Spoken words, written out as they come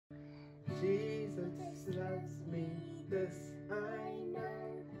Jesus loves me, this I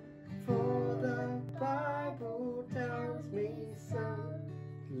know, for the Bible tells me so.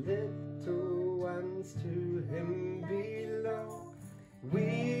 Little ones to him belong.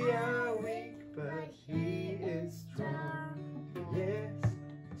 We are weak, but he is strong. Yes,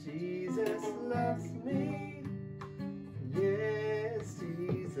 Jesus loves me. Yes,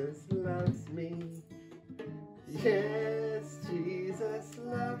 Jesus loves me. Yes, Jesus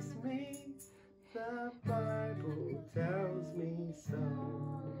loves me. The Bible tells me so.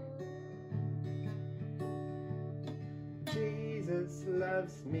 Jesus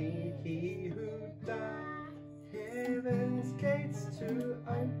loves me, he who died, heaven's gates to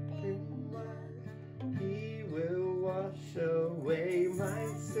open wide. He will wash away my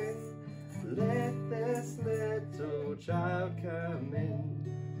sin. Let this little child come in.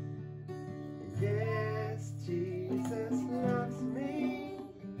 Yes, Jesus loves me.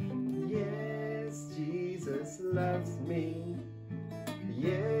 Yes, Jesus loves me.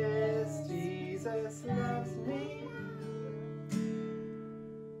 Yes, Jesus loves me.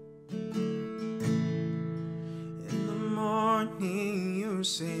 In the morning you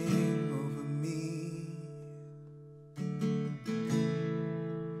sing over me,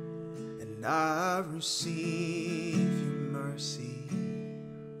 and I receive your mercy.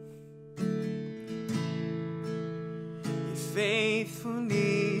 Your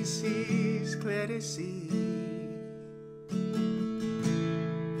faithfulness is clear to see,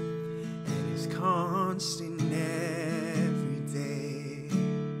 and it's constant every day.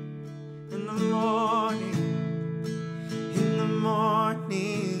 In the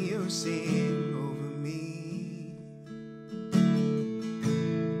morning you sing over me,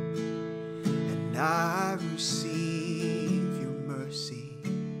 and I receive your mercy.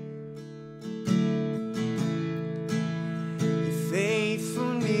 Your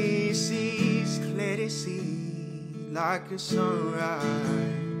faithfulness is clear to see, like a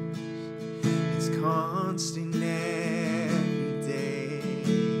sunrise, it's constant every day.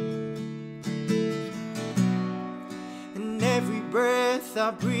 And every breath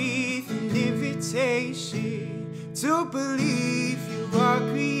I breathe an invitation to believe you are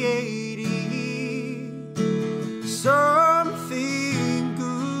creating something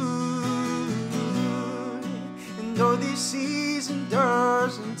good. And though this season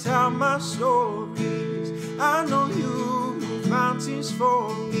doesn't tell my stories, I know you move mountains for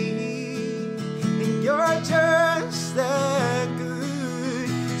me, and you're just that good.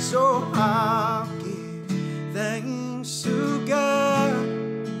 So I'll give thanks to God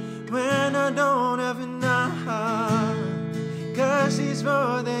when I don't have enough, 'cause he's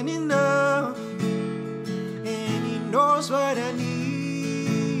more than enough, and he knows what I need.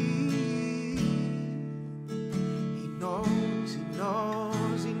 He knows, he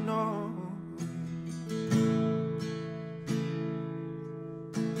knows, he knows.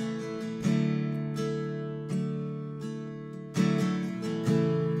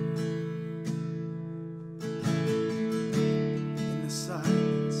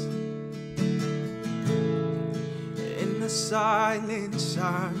 In the silence,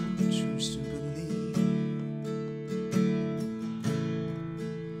 I choose to believe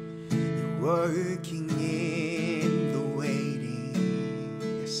you're working in the waiting.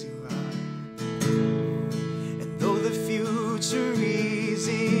 Yes, you are. And though the future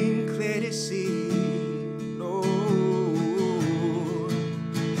isn't clear to see, Lord,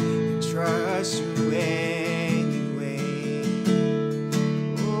 I trust you anyway.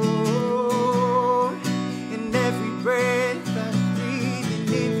 Oh, and every breath I breathe an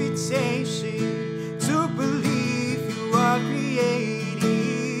invitation to believe you are creating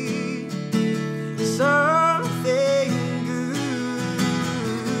something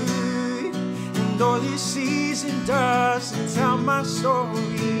good. And though this season doesn't tell my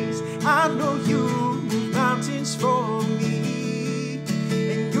stories, I know you move mountains for me,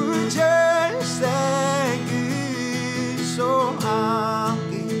 and you're just that good. So I'll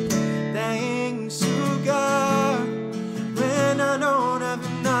give thanks to God when I don't have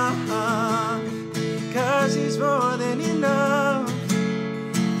enough, 'cause he's more than enough,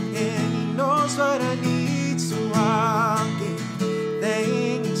 and he knows what I need. So I'll give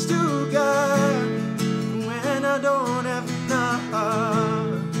thanks to God when I don't have enough,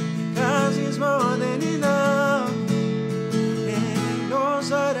 'cause he's more than enough, and he knows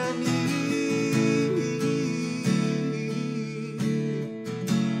what I need.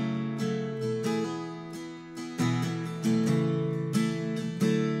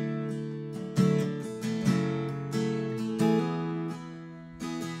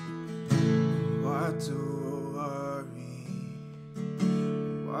 Why do I worry?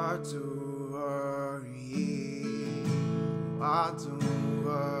 Why do why to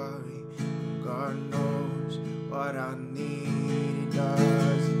worry? God knows what I need. He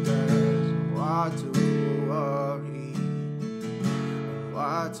does, He does. Why to worry?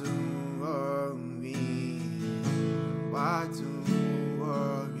 Why to worry? Why to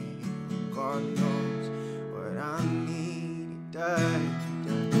worry? God knows what I need. He does, He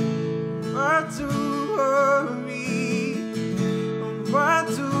does. Why to worry? Why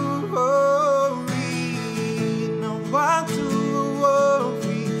to worry? No, why to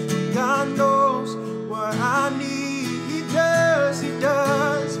worry? God knows what I need. He does, He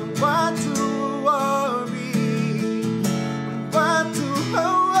does. Why to worry? Why to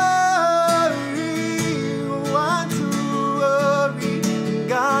worry? Why to worry?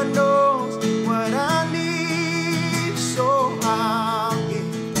 God knows what I need. So I'll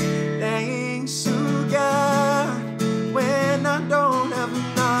give thanks to God when I don't have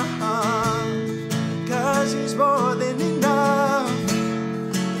enough, 'cause He's more than enough,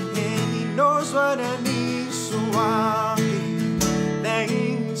 and He knows what I need. So I'll give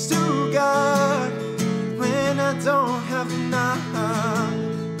thanks to God when I don't have enough,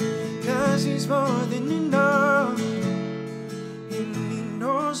 'cause He's more than enough, and He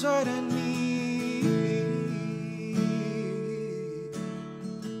knows what I need.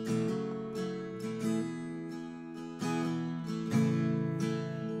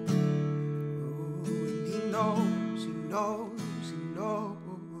 He knows, He knows, He knows.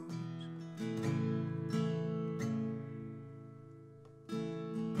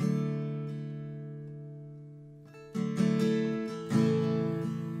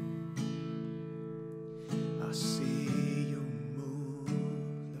 I see You move,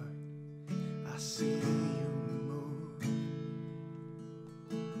 Lord. I see You move.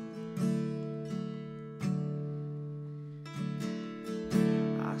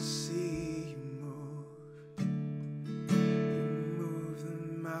 I see You move. You move the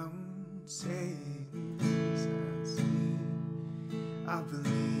mountains. I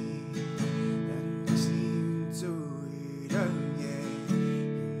believe that I see You do it again. You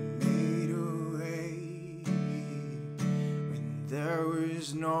made a way when there was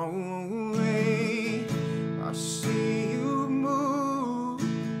no way. I see You move.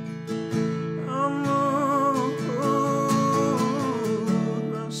 I move.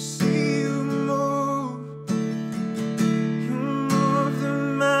 I see You move. You move the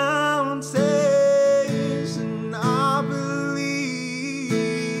mountains, and I believe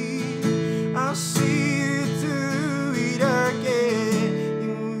I see You do it again.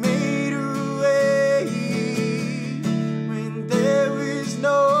 You made a way when there was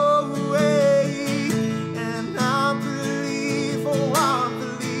no way, and I believe, oh I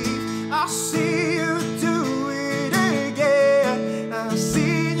believe, I see You do it again. I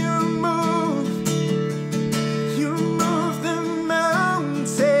see You move. You move the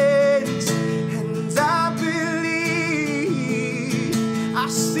mountains, and I believe I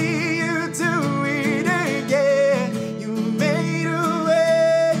see You do it again. You made a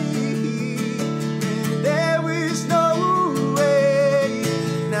way when there was no way.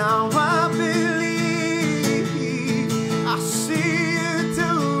 Now I believe I see You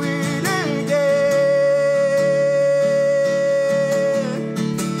do it again.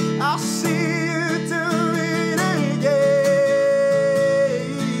 I see You do it again.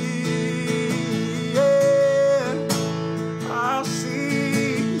 I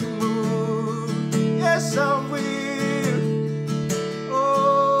see You move. Yes, I will. Oh,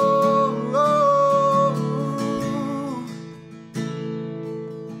 oh, oh.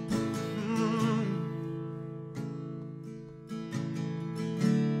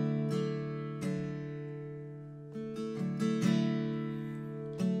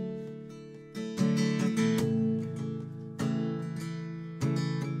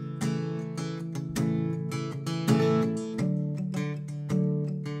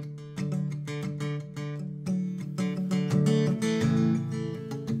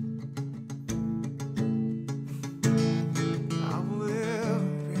 I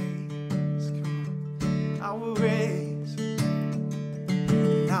will raise, come on, I will raise,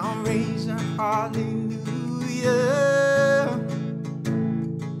 and I'll raise a hallelujah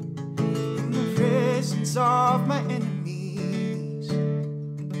in the presence of my enemies,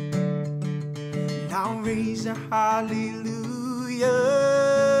 and I'll raise a hallelujah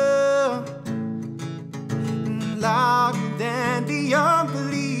louder than the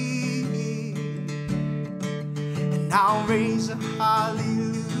unbelief, and I'll raise a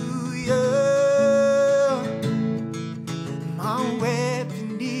hallelujah. My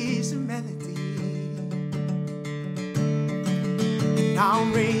weapon is a melody, and I'll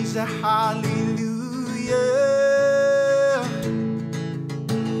raise a hallelujah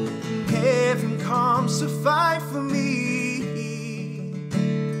comes to fight for me.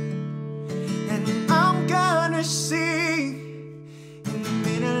 And I'm gonna sing in the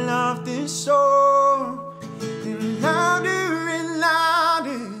middle of this storm, and louder,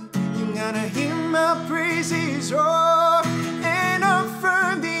 you're gonna hear my praises roar. And up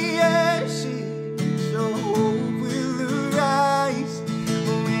from the ashes, your hope will arise.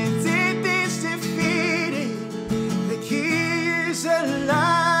 When death is defeated, the King is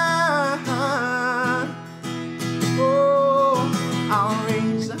alive. Oh, I'll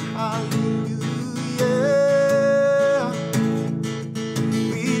raise a hallelujah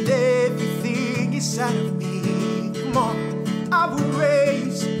with everything inside of me. Come on, I'll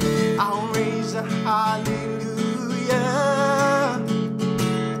raise a hallelujah.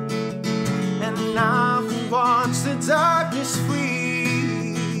 And now who wants the darkness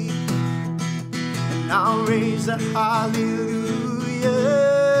flee? And I'll raise a hallelujah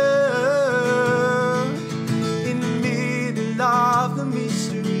in the middle of the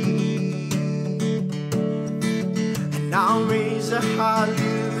mystery. And I'll raise a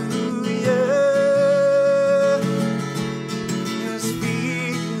hallelujah.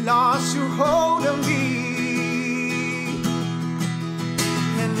 Lost your hold on me,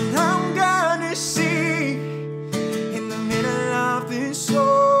 and I'm gonna sing in the middle of this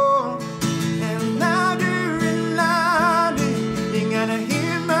song, and louder, you're gonna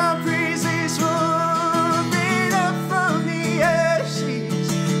hear my praises roaring up from the ashes.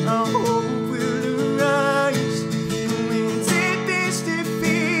 Our hope will arise. When death is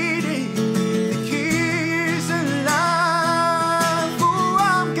defeated, the King is alive.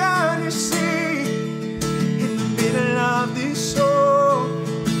 Of this soul,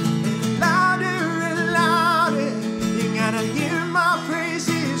 and louder, you're gonna hear my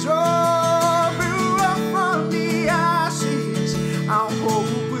praises roar up from the ashes. Our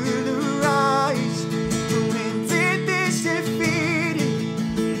hope will arise. When death is defeated,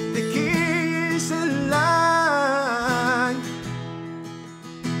 the King is alive.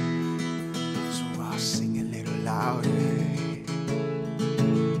 So I'll sing a little louder.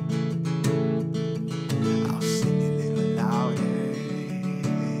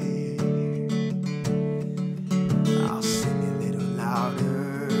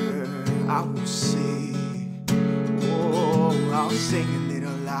 I will sing, oh, I'll sing a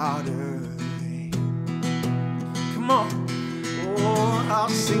little louder. Come on, oh, I'll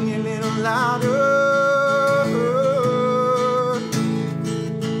sing a little louder.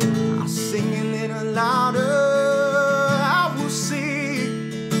 I'll sing a little louder. I will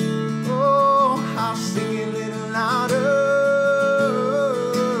sing, oh, I'll sing a little louder.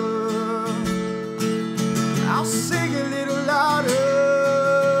 I'll sing a little louder.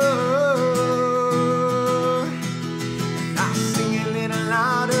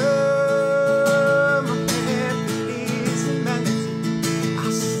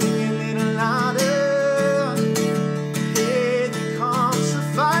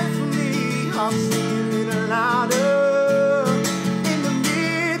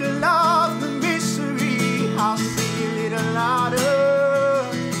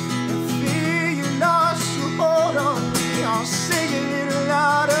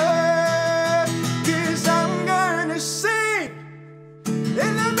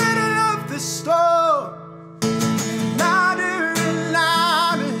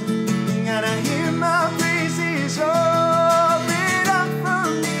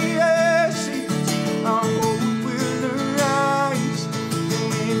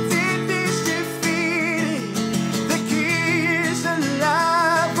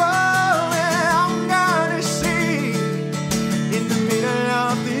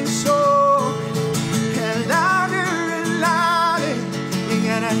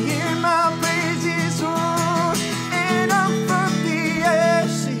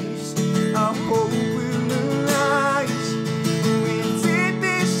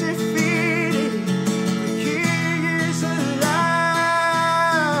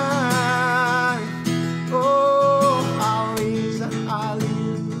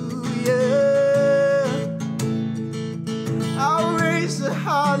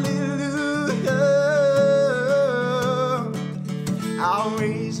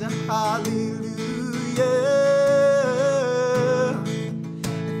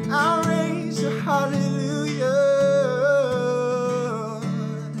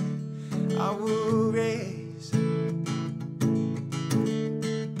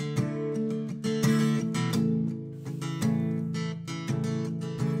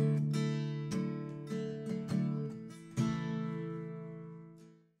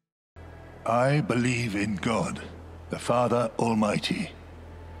 I believe in God, the Father Almighty,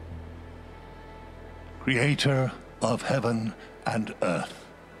 creator of heaven and earth.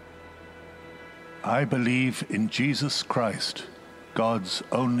 I believe in Jesus Christ, God's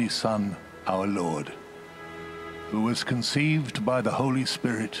only Son, our Lord, who was conceived by the Holy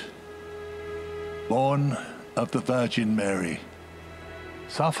Spirit, born of the Virgin Mary,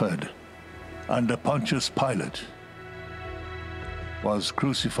 suffered under Pontius Pilate, was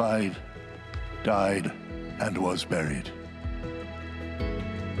crucified, died, and was buried,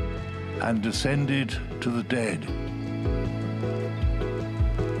 and descended to the dead.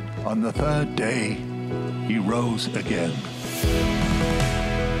 On the third day, he rose again.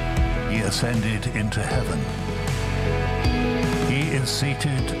 He ascended into heaven. He is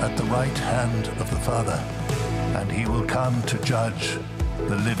seated at the right hand of the Father, and he will come to judge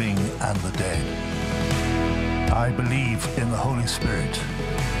the living and the dead. I believe in the Holy Spirit,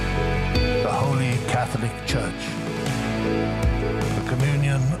 the Holy Catholic Church, the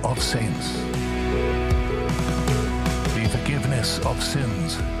communion of saints, the forgiveness of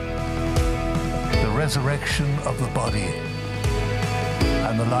sins, the resurrection of the body,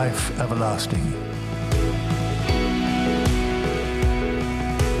 and the life everlasting.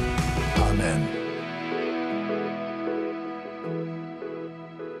 Amen.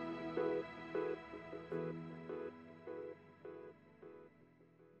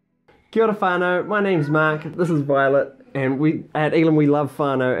 Kia ora whānau, my name's Mark, this is Violet, and we at Elim we love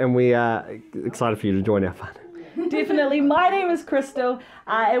whānau, and we are excited for you to join our whānau. Definitely. My name is Crystal,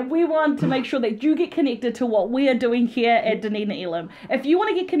 and we want to make sure that you get connected to what we are doing here at Dunedin Elim. If you want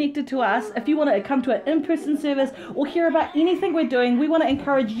to get connected to us, if you want to come to an in-person service or hear about anything we're doing, we want to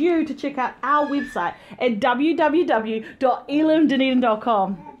encourage you to check out our website at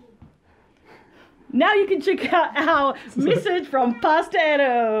www.elimdunedin.com. Now you can check out our message from Pastor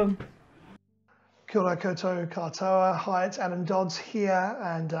Adam. Kia ora koutou katoa. Hi, it's Adam Dodds here,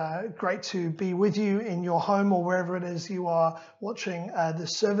 and great to be with you in your home or wherever it is you are watching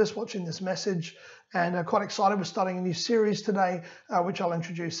this service, watching this message, and quite excited. We're starting a new series today, which I'll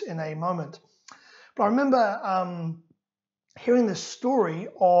introduce in a moment. But I remember hearing this story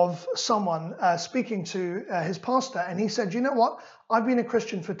of someone speaking to his pastor, and he said, you know what, I've been a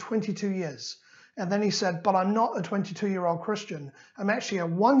Christian for 22 years. And then he said, but I'm not a 22-year-old Christian. I'm actually a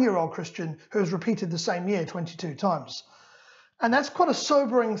 1-year-old Christian who has repeated the same year 22 times. And that's quite a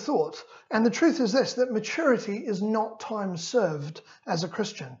sobering thought. And the truth is this, that maturity is not time served as a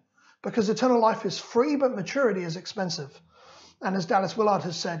Christian, because eternal life is free, but maturity is expensive. And as Dallas Willard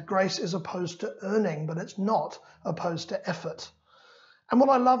has said, grace is opposed to earning, but it's not opposed to effort. And what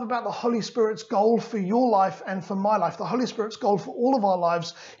I love about the Holy Spirit's goal for your life and for my life, the Holy Spirit's goal for all of our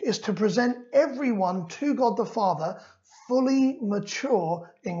lives, is to present everyone to God the Father fully mature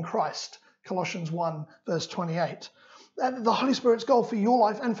in Christ. Colossians 1 verse 28. The Holy Spirit's goal for your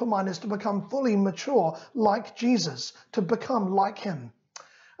life and for mine is to become fully mature like Jesus, to become like him.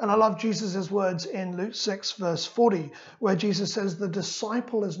 And I love Jesus' words in Luke 6 verse 40, where Jesus says, the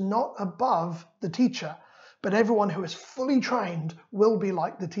disciple is not above the teacher, but everyone who is fully trained will be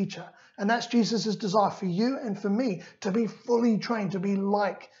like the teacher. And that's Jesus' desire for you and for me, to be fully trained, to be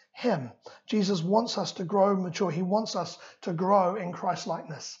like him. Jesus wants us to grow mature. He wants us to grow in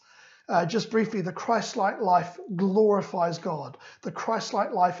Christ-likeness. Just briefly, the Christ-like life glorifies God. The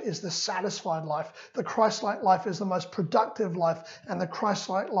Christ-like life is the satisfied life. The Christ-like life is the most productive life. And the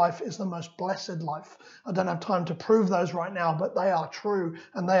Christ-like life is the most blessed life. I don't have time to prove those right now, but they are true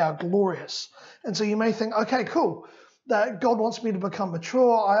and they are glorious. And so you may think, okay, cool, that God wants me to become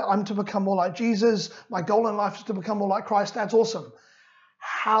mature. I'm to become more like Jesus. My goal in life is to become more like Christ. That's awesome.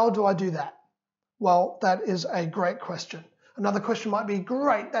 How do I do that? Well, that is a great question. Another question might be,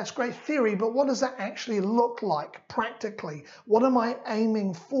 great, that's great theory, but what does that actually look like practically? What am I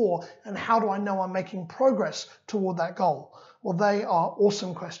aiming for, and how do I know I'm making progress toward that goal? Well, they are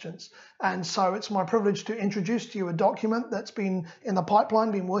awesome questions. And so it's my privilege to introduce to you a document that's been in the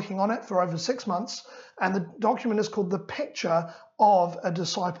pipeline, been working on it for over 6 months. And the document is called The Picture of a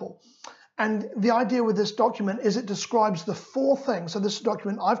Disciple. And the idea with this document is it describes the 4 things. So this is a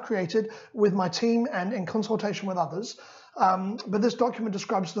document I've created with my team and in consultation with others. But this document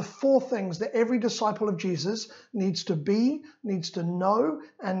describes the 4 things that every disciple of Jesus needs to be, needs to know,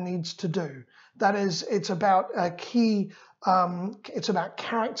 and needs to do. That is, it's about it's about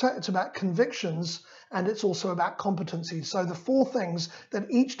character, it's about convictions, and it's also about competencies. So the 4 things that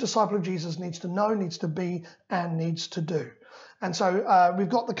each disciple of Jesus needs to know, needs to be, and needs to do. And so we've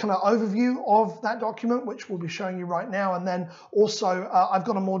got the kind of overview of that document, which we'll be showing you right now. And then also I've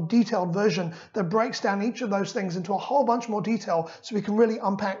got a more detailed version that breaks down each of those things into a whole bunch more detail so we can really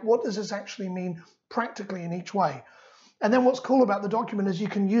unpack what does this actually mean practically in each way. And then what's cool about the document is you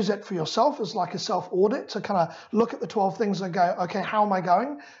can use it for yourself as like a self-audit to kind of look at the 12 things and go, okay, how am I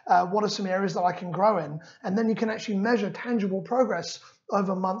going? What are some areas that I can grow in? And then you can actually measure tangible progress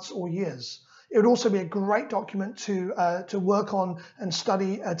over months or years. It would also be a great document to work on and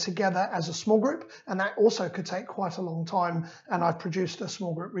study together as a small group. And that also could take quite a long time. And I've produced a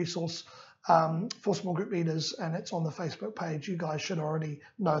small group resource for small group leaders, and it's on the Facebook page. You guys should already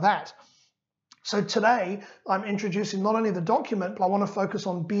know that. So today, I'm introducing not only the document, but I want to focus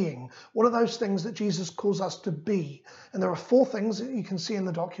on being. What are those things that Jesus calls us to be? And there are 4 things that you can see in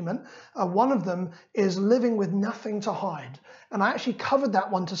the document. One of them is living with nothing to hide. And I actually covered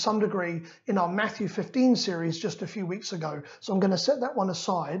that one to some degree in our Matthew 15 series just a few weeks ago. So I'm going to set that one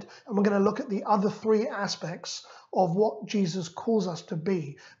aside, and we're going to look at the other 3 aspects of what Jesus calls us to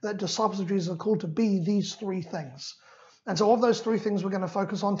be, that disciples of Jesus are called to be these 3 things. And so of those 3 things we're going to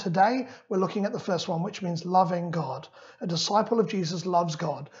focus on today, we're looking at the first one, which means loving God. A disciple of Jesus loves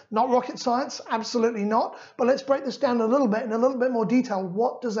God. Not rocket science, absolutely not. But let's break this down a little bit in a little bit more detail.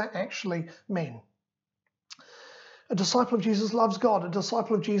 What does that actually mean? A disciple of Jesus loves God. A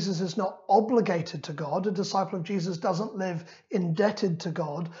disciple of Jesus is not obligated to God. A disciple of Jesus doesn't live indebted to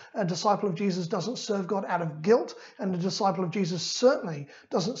God. A disciple of Jesus doesn't serve God out of guilt. And a disciple of Jesus certainly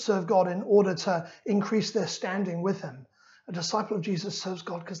doesn't serve God in order to increase their standing with him. A disciple of Jesus serves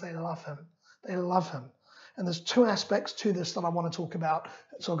God because they love him. They love him. And there's 2 aspects to this that I want to talk about.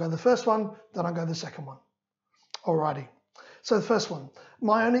 So I'll go the first one, then I'll go the second one. Alrighty. So the first one,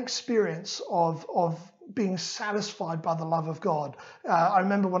 my own experience of being satisfied by the love of God. I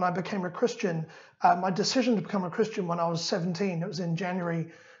remember when I became a Christian, my decision to become a Christian when I was 17, it was in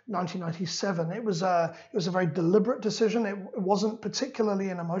January 1997. It was a very deliberate decision. It wasn't particularly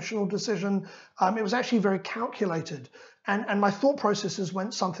an emotional decision. It was actually very calculated. And my thought processes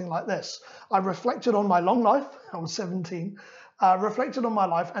went something like this. I reflected on my long life. I was 17. Reflected on my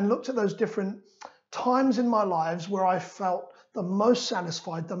life and looked at those different times in my lives where I felt the most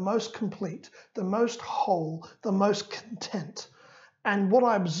satisfied, the most complete, the most whole, the most content. And what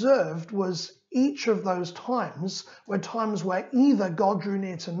I observed was each of those times were times where either God drew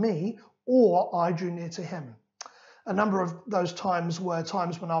near to me or I drew near to him. A number of those times were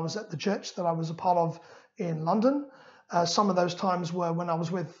times when I was at the church that I was a part of in London. Some of those times were when I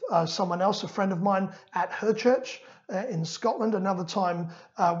was with someone else, a friend of mine, at her church in Scotland. Another time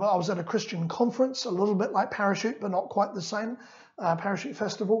I was at a Christian conference, a little bit like Parachute, but not quite the same, Parachute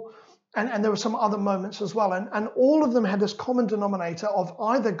Festival. And there were some other moments as well. And all of them had this common denominator of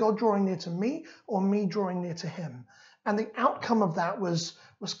either God drawing near to me or me drawing near to him. And the outcome of that was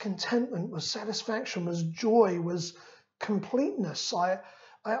contentment, was satisfaction, was joy, was completeness.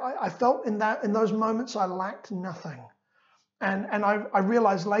 I felt in those moments I lacked nothing. And I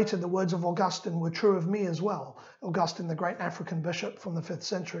realized later the words of Augustine were true of me as well. Augustine, the great African bishop from the 5th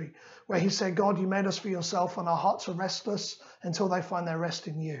century, where he said, God, you made us for yourself and our hearts are restless until they find their rest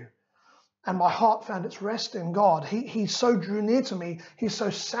in you. And my heart found its rest in God. He so drew near to me, he so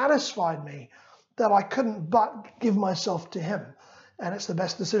satisfied me that I couldn't but give myself to him. And it's the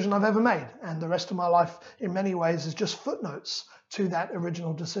best decision I've ever made. And the rest of my life, in many ways, is just footnotes to that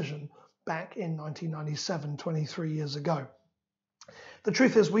original decision back in 1997, 23 years ago. The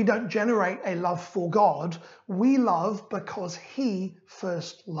truth is, we don't generate a love for God. We love because he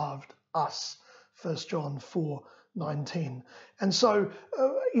first loved us. 1 John 4:19. And so,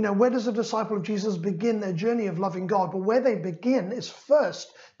 where does a disciple of Jesus begin their journey of loving God? Well, where they begin is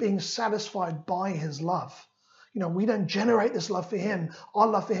first being satisfied by his love. We don't generate this love for him. Our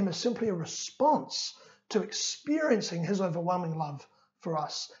love for him is simply a response to experiencing his overwhelming love for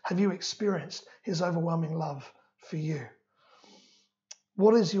us. Have you experienced his overwhelming love for you?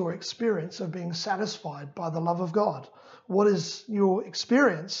 What is your experience of being satisfied by the love of God? What is your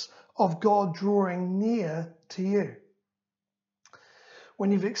experience of God drawing near to you?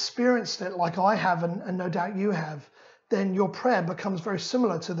 When you've experienced it like I have, and no doubt you have, then your prayer becomes very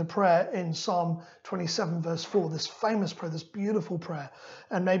similar to the prayer in Psalm 27 verse 4, this famous prayer, this beautiful prayer.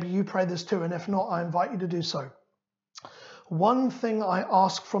 And maybe you pray this too, and if not, I invite you to do so. One thing I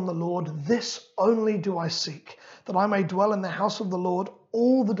ask from the Lord, this only do I seek, that I may dwell in the house of the Lord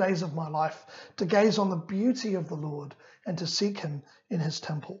all the days of my life, to gaze on the beauty of the Lord and to seek him in his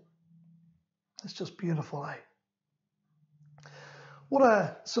temple. It's just beautiful, eh? What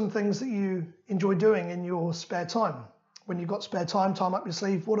are some things that you enjoy doing in your spare time? When you've got spare time up your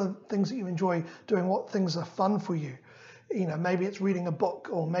sleeve, what are things that you enjoy doing? What things are fun for you? Maybe it's reading a book,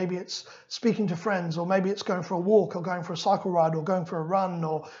 or maybe it's speaking to friends, or maybe it's going for a walk, or going for a cycle ride, or going for a run,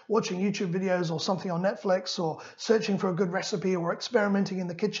 or watching YouTube videos or something on Netflix, or searching for a good recipe, or experimenting in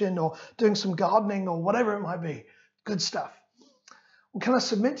the kitchen, or doing some gardening, or whatever it might be. Good stuff. Well, can I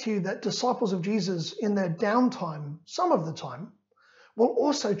submit to you that disciples of Jesus in their downtime, some of the time, will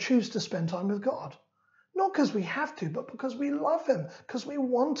also choose to spend time with God? Not because we have to, but because we love him, because we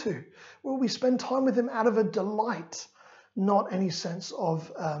want to. Will we spend time with him out of a delight, not any sense of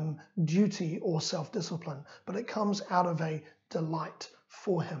duty or self-discipline, but it comes out of a delight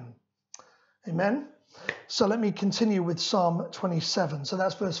for him. Amen? So let me continue with Psalm 27. So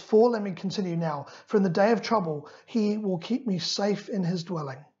that's verse 4. Let me continue now. For in the day of trouble, he will keep me safe in his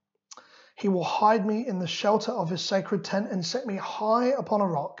dwelling. He will hide me in the shelter of his sacred tent and set me high upon a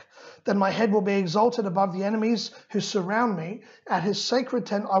rock. Then my head will be exalted above the enemies who surround me. At his sacred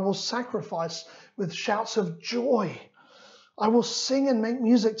tent I will sacrifice with shouts of joy. I will sing and make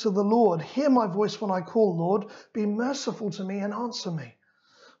music to the Lord. Hear my voice when I call, Lord. Be merciful to me and answer me.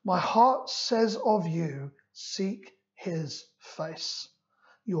 My heart says of you, seek his face.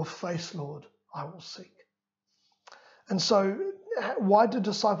 Your face, Lord, I will seek. And so why do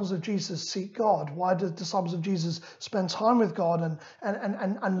disciples of Jesus seek God? Why do disciples of Jesus spend time with God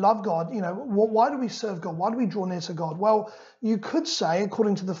and love God? You know, why do we serve God? Why do we draw near to God? Well, you could say,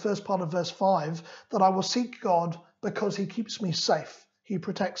 according to the first part of verse 5, that I will seek God because he keeps me safe. He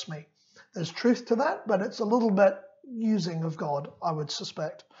protects me. There's truth to that, but it's a little bit using of God, I would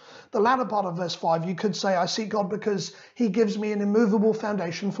suspect. The latter part of verse 5, you could say I seek God because he gives me an immovable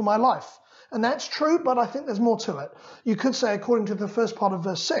foundation for my life. And that's true, but I think there's more to it. You could say, according to the first part of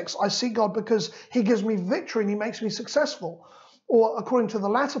verse 6, I seek God because he gives me victory and he makes me successful. Or according to the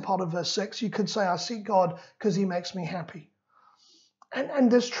latter part of verse 6, you could say, I seek God because he makes me happy.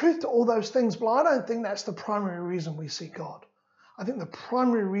 And there's truth to all those things, but I don't think that's the primary reason we seek God. I think the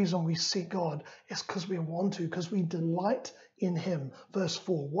primary reason we seek God is because we want to, because we delight in him. Verse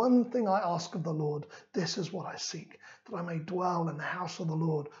 4, one thing I ask of the Lord, this is what I seek, that I may dwell in the house of the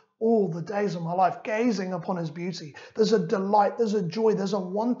Lord all the days of my life, gazing upon his beauty. There's a delight, there's a joy, there's a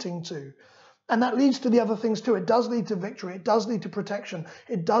wanting to. And that leads to the other things too. It does lead to victory. It does lead to protection.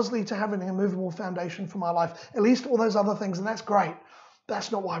 It does lead to having an immovable foundation for my life. It leads to all those other things, and that's great.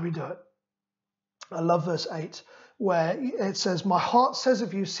 That's not why we do it. I love verse 8, where it says, my heart says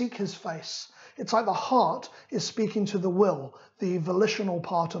of you, seek his face. It's like the heart is speaking to the will, the volitional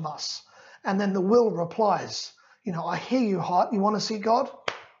part of us. And then the will replies, you know, I hear you, heart. You want to seek God?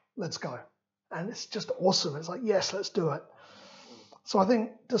 Let's go. And it's just awesome. It's like, yes, let's do it. So I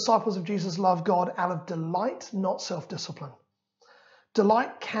think disciples of Jesus love God out of delight, not self-discipline.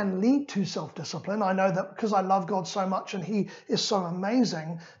 Delight can lead to self-discipline. I know that because I love God so much and he is so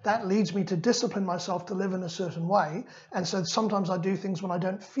amazing, that leads me to discipline myself to live in a certain way. And so sometimes I do things when I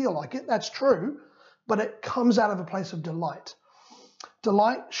don't feel like it. That's true, but it comes out of a place of delight.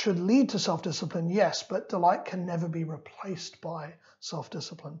 Delight should lead to self-discipline, yes, but delight can never be replaced by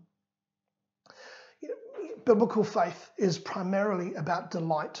self-discipline. Biblical faith is primarily about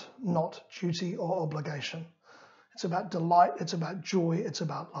delight, not duty or obligation. It's about delight, it's about joy, it's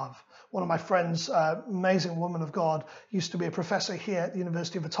about love. One of my friends, amazing woman of God, used to be a professor here at the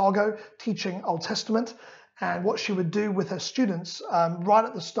University of Otago teaching Old Testament. And what she would do with her students right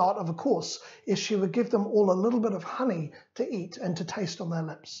at the start of a course is she would give them all a little bit of honey to eat and to taste on their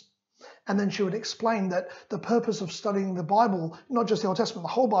lips. And then she would explain that the purpose of studying the Bible, not just the Old Testament,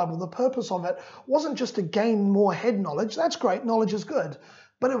 the whole Bible, the purpose of it wasn't just to gain more head knowledge. That's great, knowledge is good.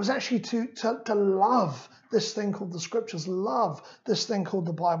 But it was actually to love this thing called the scriptures, love this thing called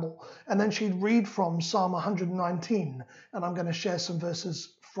the Bible. And then she'd read from Psalm 119, and I'm going to share some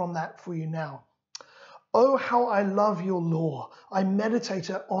verses from that for you now. Oh, how I love your law. I meditate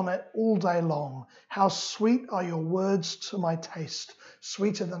on it all day long. How sweet are your words to my taste,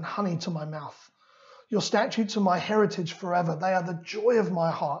 sweeter than honey to my mouth. Your statutes are my heritage forever. They are the joy of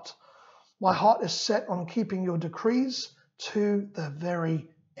my heart. My heart is set on keeping your decrees to the very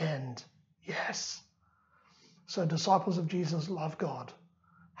end. Yes. So disciples of Jesus love God.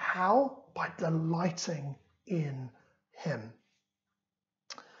 How? By delighting in him.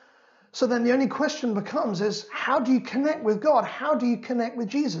 So then the only question becomes is, how do you connect with God? How do you connect with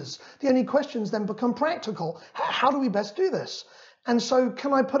Jesus? The only questions then become practical. How do we best do this? And so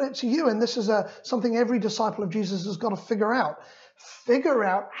can I put it to you, and this is something every disciple of Jesus has got to figure out. Figure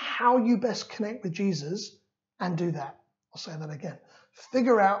out how you best connect with Jesus and do that. I'll say that again.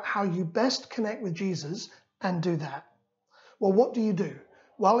 Figure out how you best connect with Jesus and do that. Well, what do?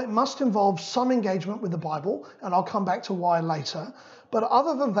 Well, it must involve some engagement with the Bible, and I'll come back to why later. But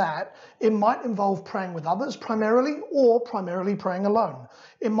other than that, it might involve praying with others primarily, or primarily praying alone.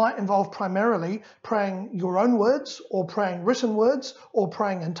 It might involve primarily praying your own words, or praying written words, or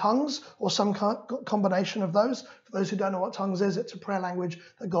praying in tongues, or some combination of those. For those who don't know what tongues is, it's a prayer language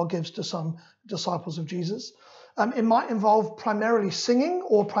that God gives to some disciples of Jesus. It might involve primarily singing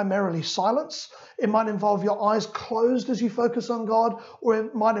or primarily silence. It might involve your eyes closed as you focus on God, or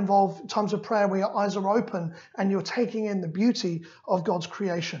it might involve times of prayer where your eyes are open and you're taking in the beauty of God's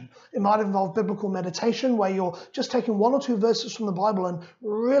creation. It might involve biblical meditation where you're just taking one or two verses from the Bible and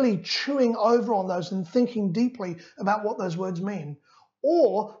really chewing over on those and thinking deeply about what those words mean.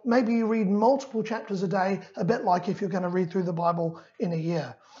 Or maybe you read multiple chapters a day, a bit like if you're going to read through the Bible in a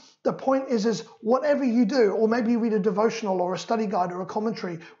year. The point is whatever you do, or maybe you read a devotional or a study guide or a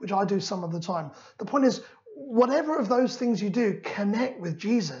commentary, which I do some of the time. The point is, whatever of those things you do, connect with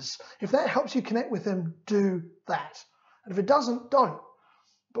Jesus. If that helps you connect with him, do that. And if it doesn't, don't.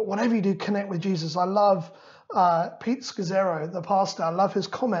 But whatever you do, connect with Jesus. I love Pete Scazzaro, the pastor. I love his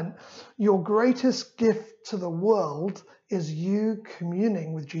comment. Your greatest gift to the world is you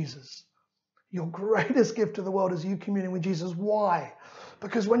communing with Jesus. Your greatest gift to the world is you communing with Jesus. Why?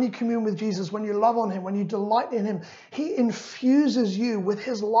 Because when you commune with Jesus, when you love on him, when you delight in him, he infuses you with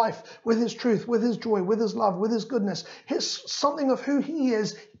his life, with his truth, with his joy, with his love, with his goodness. Something of who he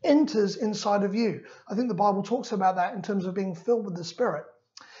is enters inside of you. I think the Bible talks about that in terms of being filled with the Spirit.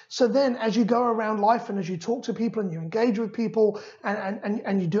 So then as you go around life and as you talk to people and you engage with people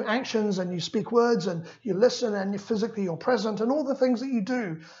and you do actions and you speak words and you listen and physically you're present and all the things that you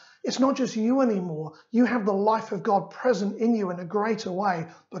do, it's not just you anymore. You have the life of God present in you in a greater way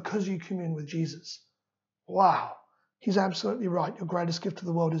because you commune with Jesus. Wow. He's absolutely right. Your greatest gift to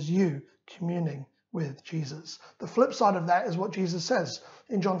the world is you communing with Jesus. The flip side of that is what Jesus says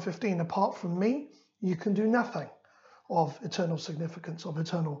in John 15. Apart from me, you can do nothing of eternal significance, of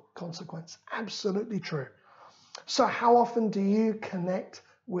eternal consequence. Absolutely true. So how often do you connect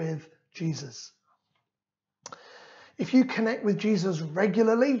with Jesus? If you connect with Jesus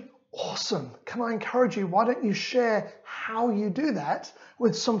regularly, awesome. Can I encourage you, why don't you share how you do that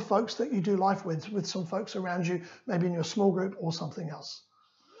with some folks that you do life with some folks around you, maybe in your small group or something else.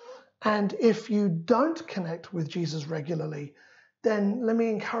 And if you don't connect with Jesus regularly, then let me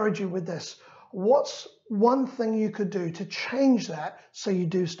encourage you with this. What's one thing you could do to change that so you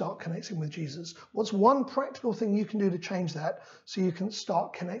do start connecting with Jesus? What's one practical thing you can do to change that so you can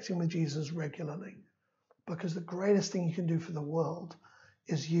start connecting with Jesus regularly? Because the greatest thing you can do for the world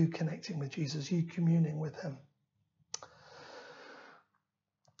is you connecting with Jesus, you communing with him.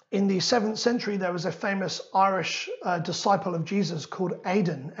 In the 7th century, there was a famous Irish disciple of Jesus called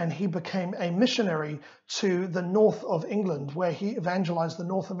Adam, and he became a missionary to the north of England, where he evangelized the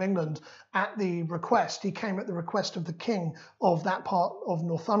north of England at the request. He came at the request of the king of that part of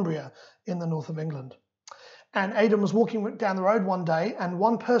Northumbria in the north of England. And Adam was walking down the road one day, and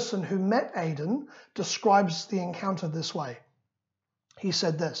one person who met Adam describes the encounter this way. He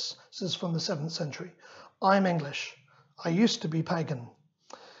said this is from the 7th century. I'm English. I used to be pagan.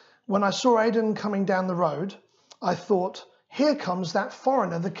 When I saw Adam coming down the road, I thought, here comes that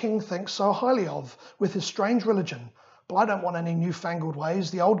foreigner the king thinks so highly of, with his strange religion. But I don't want any newfangled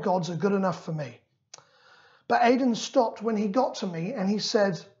ways. The old gods are good enough for me. But Adam stopped when he got to me and he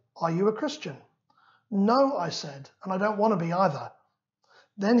said, are you a Christian? No, I said, and I don't want to be either.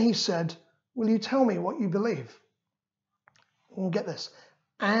 Then he said, will you tell me what you believe? And get this.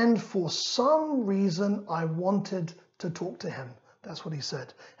 And for some reason, I wanted to talk to him. That's what he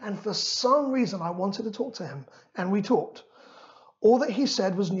said. And for some reason, I wanted to talk to him. And we talked. All that he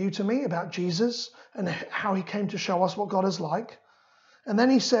said was new to me about Jesus and how he came to show us what God is like. And then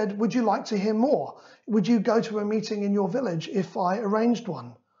he said, would you like to hear more? Would you go to a meeting in your village if I arranged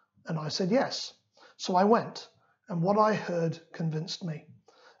one? And I said, yes. So I went, and what I heard convinced me.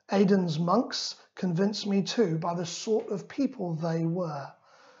 Aidan's monks convinced me too by the sort of people they were.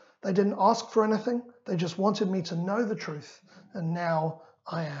 They didn't ask for anything. They just wanted me to know the truth. And now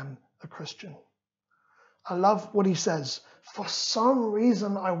I am a Christian. I love what he says. For some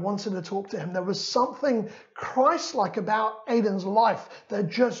reason, I wanted to talk to him. There was something Christ-like about Aidan's life that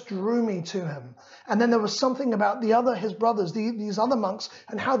just drew me to him. And then there was something about his brothers, these other monks,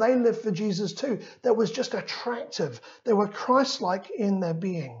 and how they lived for Jesus too, that was just attractive. They were Christ-like in their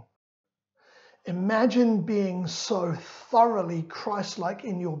being. Imagine being so thoroughly Christ-like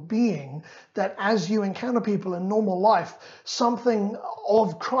in your being that as you encounter people in normal life, something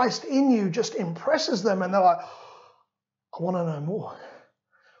of Christ in you just impresses them and they're like, I want to know more.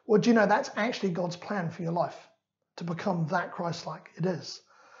 Well, do you know that's actually God's plan for your life, to become that Christ-like? It is.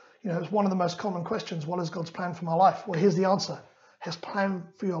 You know, it's one of the most common questions. What is God's plan for my life? Well, here's the answer. His plan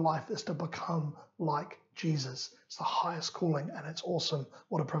for your life is to become like Jesus. It's the highest calling, and it's awesome.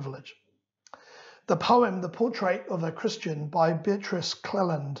 What a privilege. The poem, The Portrait of a Christian by Beatrice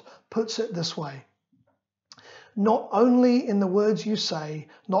Cleland, puts it this way. Not only in the words you say,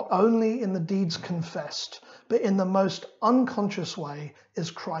 not only in the deeds confessed, but in the most unconscious way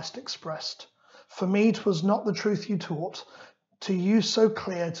is Christ expressed. For me 'twas not the truth you taught, to you so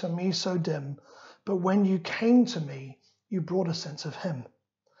clear, to me so dim, but when you came to me, you brought a sense of him.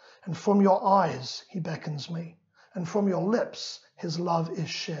 And from your eyes he beckons me, and from your lips his love is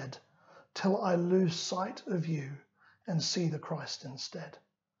shed, till I lose sight of you and see the Christ instead.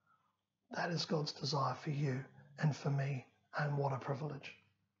 That is God's desire for you and for me, and what a privilege.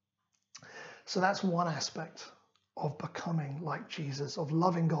 So that's one aspect of becoming like Jesus, of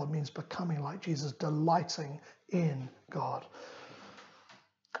loving God means becoming like Jesus, delighting in God.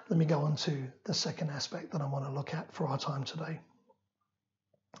 Let me go on to the second aspect that I want to look at for our time today.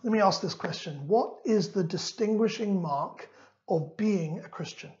 Let me ask this question. What is the distinguishing mark of being a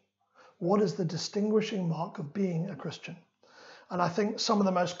Christian? What is the distinguishing mark of being a Christian? And I think some of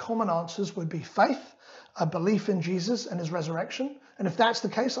the most common answers would be faith, a belief in Jesus and his resurrection. And if that's the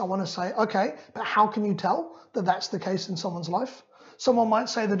case, I want to say, okay, but how can you tell that that's the case in someone's life? Someone might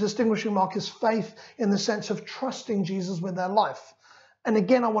say the distinguishing mark is faith in the sense of trusting Jesus with their life. And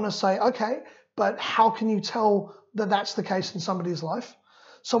again, I want to say, okay, but how can you tell that that's the case in somebody's life?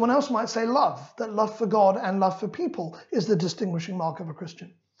 Someone else might say love, that love for God and love for people is the distinguishing mark of a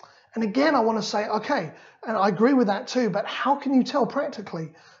Christian. And again, I want to say, okay, and I agree with that too, but how can you tell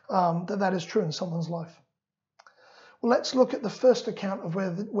practically that that is true in someone's life? Well, let's look at the first account of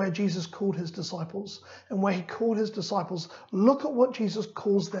where Jesus called his disciples. And where he called his disciples, look at what Jesus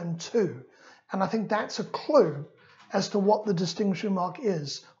calls them to. And I think that's a clue as to what the distinguishing mark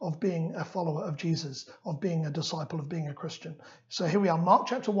is of being a follower of Jesus, of being a disciple, of being a Christian. So here we are, Mark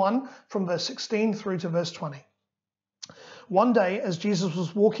chapter 1, from verse 16 through to verse 20. One day, as Jesus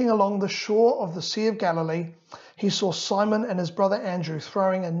was walking along the shore of the Sea of Galilee, he saw Simon and his brother Andrew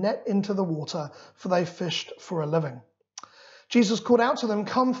throwing a net into the water, for they fished for a living. Jesus called out to them,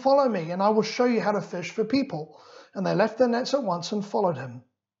 "Come, follow me, and I will show you how to fish for people." And they left their nets at once and followed him.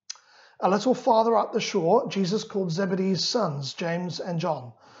 A little farther up the shore, Jesus called Zebedee's sons, James and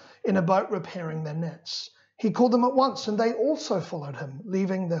John, in a boat repairing their nets. He called them at once, and they also followed him,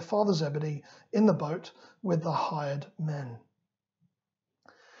 leaving their father Zebedee in the boat with the hired men.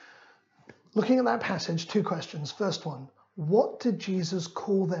 Looking at that passage, two questions. First one, what did Jesus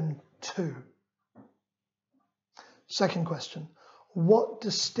call them to? Second question, what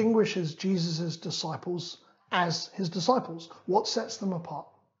distinguishes Jesus' disciples as his disciples? What sets them apart?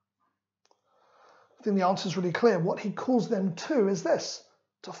 I think the answer is really clear. What he calls them to is this,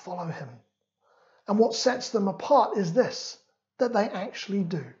 to follow him. And what sets them apart is this, that they actually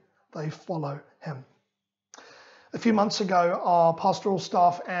do. They follow him. A few months ago, our pastoral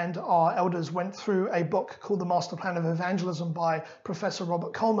staff and our elders went through a book called The Master Plan of Evangelism by Professor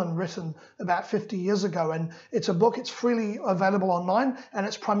Robert Coleman, written about 50 years ago. And it's a book, it's freely available online, and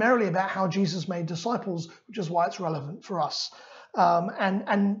it's primarily about how Jesus made disciples, which is why it's relevant for us.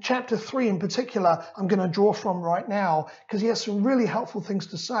 And chapter 3 in particular, I'm going to draw from right now, because he has some really helpful things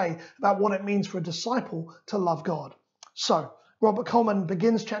to say about what it means for a disciple to love God. So Robert Coleman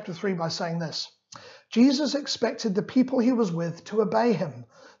begins chapter 3 by saying this. Jesus expected the people he was with to obey him.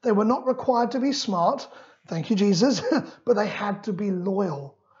 They were not required to be smart, thank you Jesus, but they had to be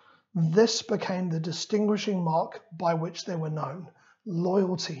loyal. This became the distinguishing mark by which they were known.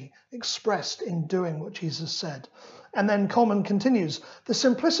 Loyalty expressed in doing what Jesus said. And then Coleman continues, the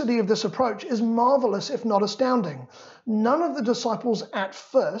simplicity of this approach is marvelous, if not astounding. None of the disciples at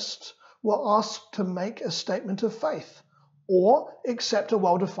first were asked to make a statement of faith or accept a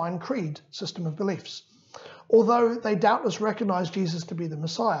well-defined creed, system of beliefs, although they doubtless recognized Jesus to be the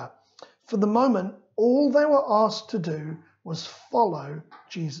Messiah. For the moment, all they were asked to do was follow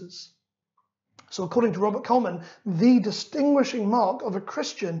Jesus. So according to Robert Coleman, the distinguishing mark of a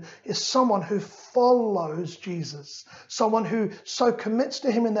Christian is someone who follows Jesus, someone who so commits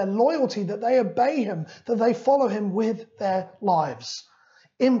to him in their loyalty that they obey him, that they follow him with their lives.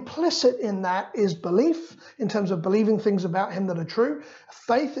 Implicit in that is belief, in terms of believing things about him that are true,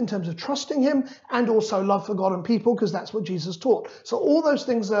 faith in terms of trusting him, and also love for God and people, because that's what Jesus taught. So all those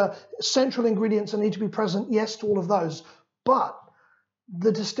things are central ingredients and need to be present, yes, to all of those. But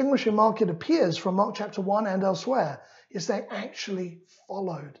the distinguishing mark, it appears from Mark chapter 1 and elsewhere, is they actually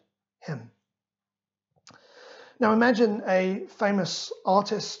followed him. Now imagine a famous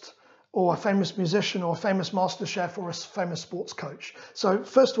artist or a famous musician, or a famous master chef, or a famous sports coach. So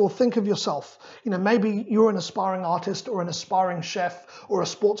first of all, think of yourself. Maybe you're an aspiring artist or an aspiring chef or a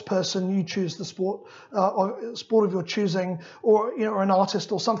sports person. You choose the sport of your choosing, or an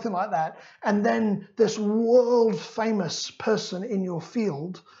artist or something like that. And then this world famous person in your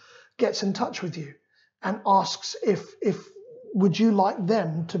field gets in touch with you and asks if would you like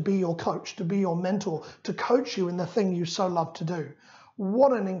them to be your coach, to be your mentor, to coach you in the thing you so love to do.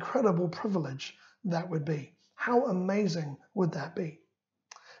 What an incredible privilege that would be. How amazing would that be?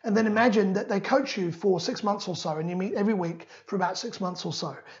 And then imagine that they coach you for 6 months or so, and you meet every week for about 6 months or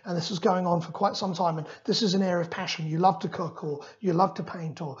so. And this is going on for quite some time. And this is an area of passion. You love to cook, or you love to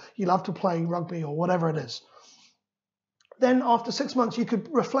paint, or you love to play rugby, or whatever it is. Then after 6 months, you could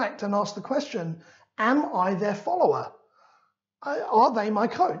reflect and ask the question, am I their follower? Are they my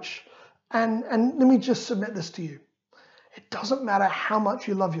coach? And let me just submit this to you. It doesn't matter how much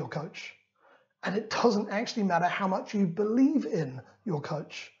you love your coach, and it doesn't actually matter how much you believe in your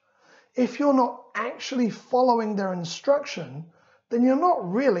coach. If you're not actually following their instruction, then you're not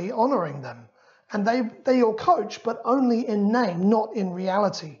really honoring them. And they're your coach, but only in name, not in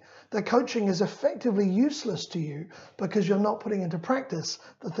reality. Their coaching is effectively useless to you because you're not putting into practice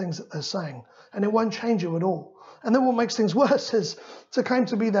the things that they're saying, and it won't change you at all. And then what makes things worse is to claim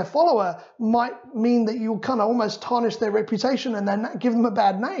to be their follower might mean that you'll kind of almost tarnish their reputation and then give them a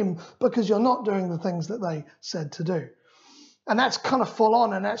bad name because you're not doing the things that they said to do. And that's kind of full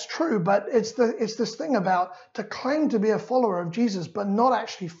on, and that's true, but it's this thing about to claim to be a follower of Jesus but not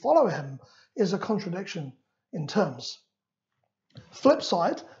actually follow him is a contradiction in terms. Flip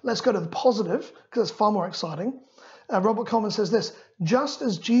side, let's go to the positive because it's far more exciting. Robert Coleman says this: just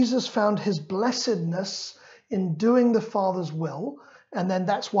as Jesus found his blessedness in doing the Father's will, and then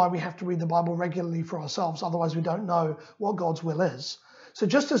that's why we have to read the Bible regularly for ourselves, otherwise we don't know what God's will is. So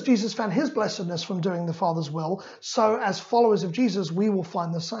just as Jesus found his blessedness from doing the Father's will, so as followers of Jesus, we will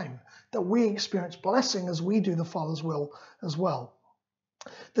find the same, that we experience blessing as we do the Father's will as well.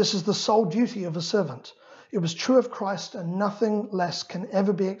 This is the sole duty of a servant. It was true of Christ, and nothing less can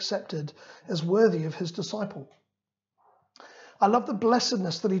ever be accepted as worthy of his disciple. I love the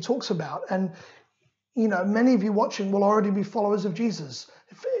blessedness that he talks about, and many of you watching will already be followers of Jesus.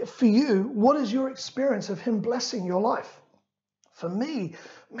 For you, what is your experience of him blessing your life? For me,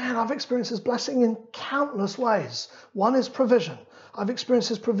 man, I've experienced his blessing in countless ways. One is provision. I've experienced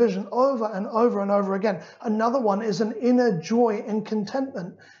his provision over and over and over again. Another one is an inner joy and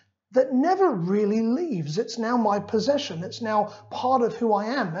contentment that never really leaves. It's now my possession. It's now part of who I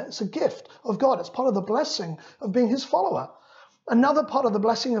am. It's a gift of God. It's part of the blessing of being his follower. Another part of the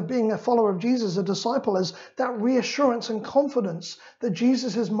blessing of being a follower of Jesus, a disciple, is that reassurance and confidence that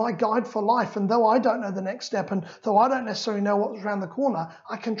Jesus is my guide for life. And though I don't know the next step, and though I don't necessarily know what's around the corner,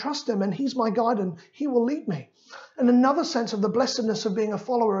 I can trust him and he's my guide and he will lead me. And another sense of the blessedness of being a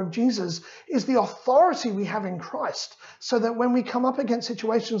follower of Jesus is the authority we have in Christ, so that when we come up against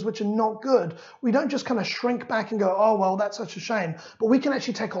situations which are not good, we don't just kind of shrink back and go, oh, well, that's such a shame. But we can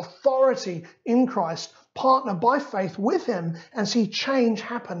actually take authority in Christ, partner by faith with him, and see change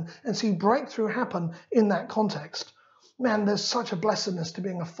happen and see breakthrough happen in that context. Man, there's such a blessedness to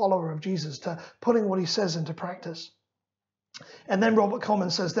being a follower of Jesus, to putting what he says into practice. And then Robert Coleman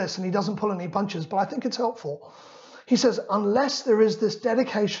says this, and he doesn't pull any punches, but I think it's helpful. He says, unless there is this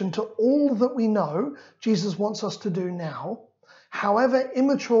dedication to all that we know Jesus wants us to do now, however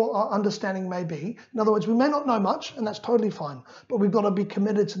immature our understanding may be, in other words, we may not know much, and that's totally fine, but we've got to be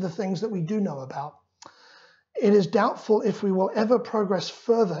committed to the things that we do know about. It is doubtful if we will ever progress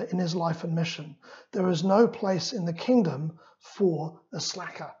further in his life and mission. There is no place in the kingdom for a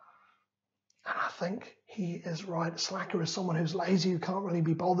slacker. And I think he is right. A slacker is someone who's lazy, who can't really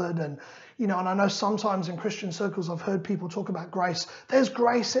be bothered. And, and I know sometimes in Christian circles I've heard people talk about grace. There's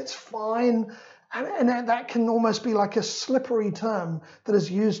grace, it's fine. And that can almost be like a slippery term that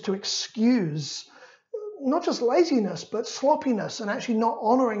is used to excuse not just laziness, but sloppiness and actually not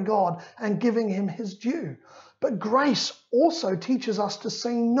honoring God and giving him his due. But grace also teaches us to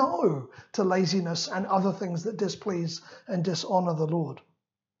say no to laziness and other things that displease and dishonor the Lord.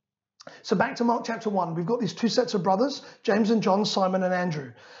 So back to Mark chapter 1, we've got these two sets of brothers, James and John, Simon and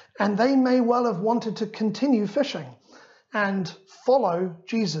Andrew. And they may well have wanted to continue fishing and follow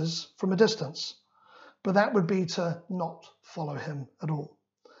Jesus from a distance. But that would be to not follow him at all.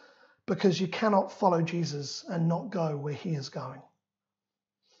 Because you cannot follow Jesus and not go where he is going.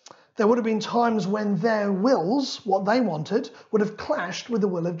 There would have been times when their wills, what they wanted, would have clashed with the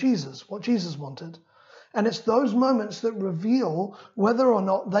will of Jesus, what Jesus wanted. And it's those moments that reveal whether or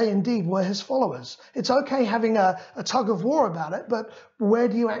not they indeed were his followers. It's okay having a tug of war about it, but where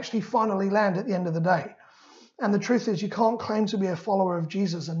do you actually finally land at the end of the day? And the truth is, you can't claim to be a follower of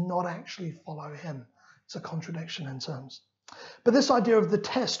Jesus and not actually follow him. It's a contradiction in terms. But this idea of the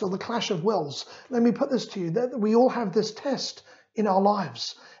test or the clash of wills, let me put this to you, that we all have this test in our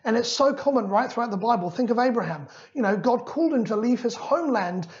lives. And it's so common right throughout the Bible. Think of Abraham. God called him to leave his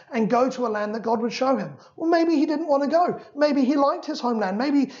homeland and go to a land that God would show him. Well, maybe he didn't want to go. Maybe he liked his homeland.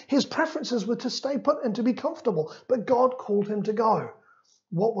 Maybe his preferences were to stay put and to be comfortable. But God called him to go.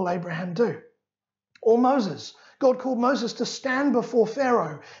 What will Abraham do? Or Moses. God called Moses to stand before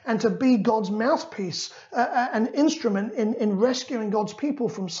Pharaoh and to be God's mouthpiece, an instrument in rescuing God's people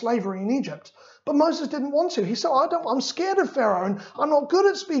from slavery in Egypt. But Moses didn't want to. He said, I'm scared of Pharaoh and I'm not good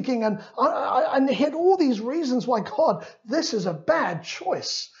at speaking. And he had all these reasons why, God, this is a bad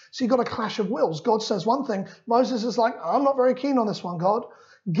choice. So you've got a clash of wills. God says one thing. Moses is like, I'm not very keen on this one, God.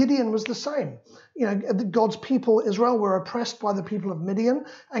 Gideon was the same. God's people, Israel, were oppressed by the people of Midian,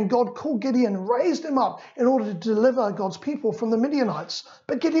 and God called Gideon, raised him up in order to deliver God's people from the Midianites.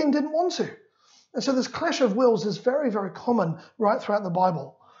 But Gideon didn't want to. And so this clash of wills is very, very common right throughout the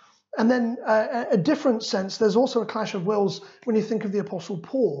Bible. And then a different sense, there's also a clash of wills when you think of the Apostle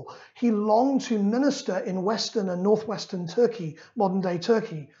Paul. He longed to minister in western and northwestern Turkey, modern day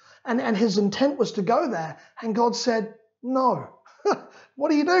Turkey. And his intent was to go there. And God said, no.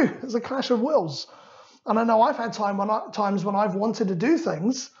 What do you do? There's a clash of wills. And I know I've had times when I've wanted to do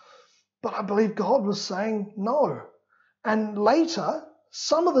things, but I believe God was saying no. And later,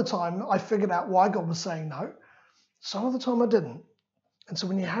 some of the time I figured out why God was saying no. Some of the time I didn't. And so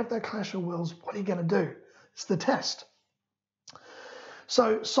when you have that clash of wills, what are you going to do? It's the test.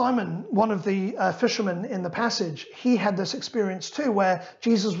 So Simon, one of the fishermen in the passage, he had this experience too, where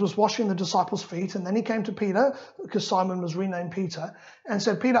Jesus was washing the disciples' feet, and then he came to Peter, because Simon was renamed Peter, and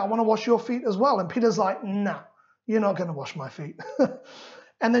said, Peter, I want to wash your feet as well. And Peter's like, no, you're not going to wash my feet.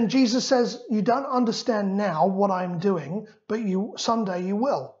 And then Jesus says, you don't understand now what I'm doing, but someday you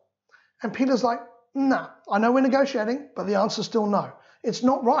will. And Peter's like, no, I know we're negotiating, but the answer's still no. It's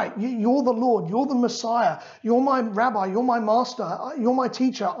not right. You're the Lord. You're the Messiah. You're my rabbi. You're my master. You're my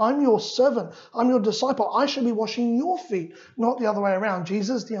teacher. I'm your servant. I'm your disciple. I should be washing your feet, not the other way around.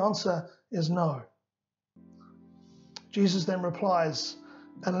 Jesus, the answer is no. Jesus then replies,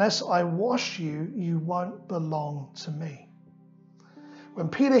 unless I wash you, you won't belong to me. When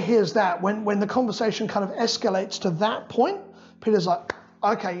Peter hears that, when the conversation kind of escalates to that point, Peter's like,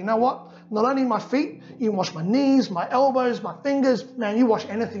 okay, you know what? Not only my feet, you can wash my knees, my elbows, my fingers. Man, you wash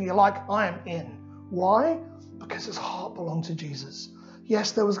anything you like, I am in. Why? Because his heart belonged to Jesus.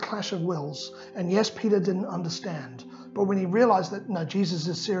 Yes, there was a clash of wills. And yes, Peter didn't understand. But when he realized that, no, Jesus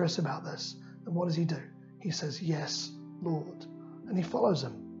is serious about this, then what does he do? He says, yes, Lord. And he follows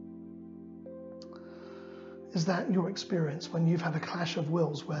him. Is that your experience when you've had a clash of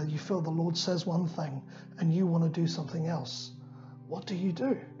wills where you feel the Lord says one thing and you want to do something else? What do you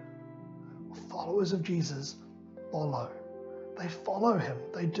do? Followers of Jesus follow. They follow him.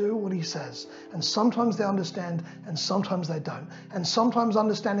 They do what he says. And sometimes they understand and sometimes they don't. And sometimes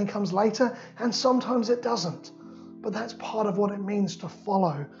understanding comes later and sometimes it doesn't. But that's part of what it means to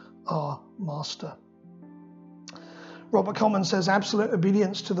follow our master. Robert Coleman says absolute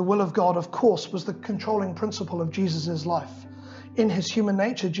obedience to the will of God, of course, was the controlling principle of Jesus' life. In his human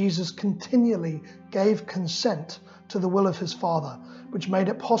nature, Jesus continually gave consent to the will of his Father, which made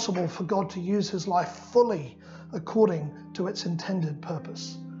it possible for God to use his life fully according to its intended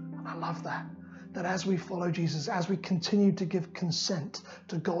purpose. And I love that as we follow Jesus, as we continue to give consent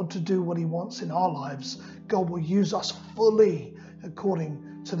to God to do what he wants in our lives, God will use us fully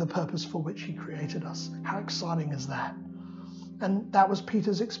according to the purpose for which he created us. How exciting is that? And that was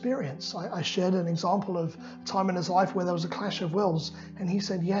Peter's experience. I shared an example of a time in his life where there was a clash of wills, and he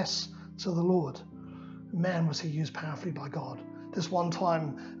said yes to the Lord. Man, was he used powerfully by God. This one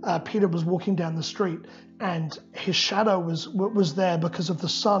time, Peter was walking down the street, and his shadow was there because of the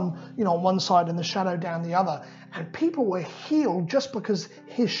sun, on one side and the shadow down the other. And people were healed just because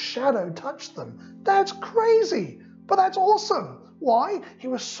his shadow touched them. That's crazy, but that's awesome. Why? He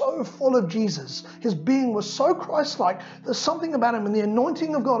was so full of Jesus. His being was so Christ-like. There's something about him, and the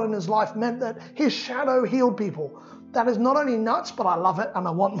anointing of God in his life meant that his shadow healed people. That is not only nuts, but I love it, and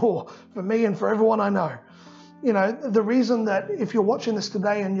I want more for me and for everyone I know. The reason that if you're watching this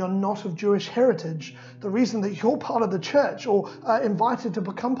today and you're not of Jewish heritage, the reason that you're part of the church or invited to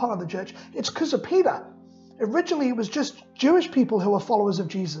become part of the church, it's because of Peter. Originally, it was just Jewish people who were followers of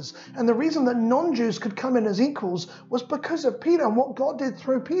Jesus. And the reason that non-Jews could come in as equals was because of Peter and what God did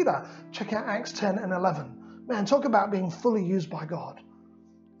through Peter. Check out Acts 10 and 11. Man, talk about being fully used by God.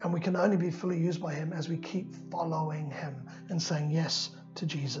 And we can only be fully used by him as we keep following him and saying yes to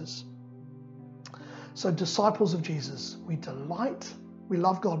Jesus. So disciples of Jesus, we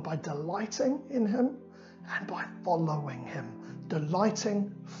love God by delighting in him and by following him.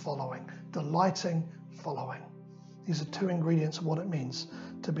 Delighting, following. Delighting, following. These are two ingredients of what it means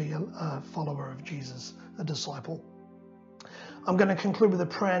to be a follower of Jesus, a disciple. I'm going to conclude with a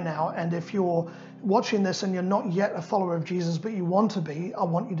prayer now, and if you're watching this and you're not yet a follower of Jesus, but you want to be, I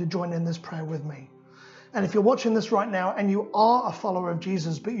want you to join in this prayer with me. And if you're watching this right now and you are a follower of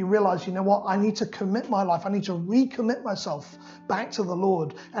Jesus, but you realize, you know what, I need to commit my life, I need to recommit myself back to the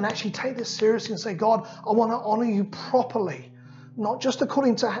Lord and actually take this seriously and say, God, I want to honor you properly. Not just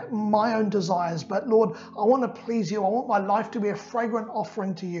according to my own desires, but Lord, I want to please you. I want my life to be a fragrant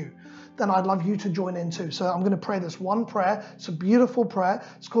offering to you. Then I'd love you to join in too. So I'm going to pray this one prayer. It's a beautiful prayer.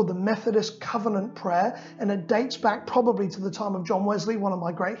 It's called the Methodist Covenant Prayer, and it dates back probably to the time of John Wesley, one of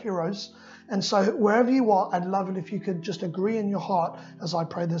my great heroes. And so wherever you are, I'd love it if you could just agree in your heart as I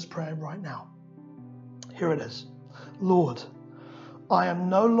pray this prayer right now. Here it is. Lord, I am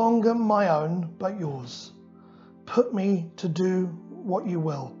no longer my own, but yours. Put me to do what you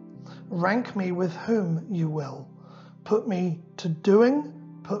will. Rank me with whom you will. Put me to doing,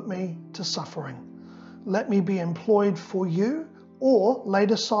 put me to suffering. Let me be employed for you or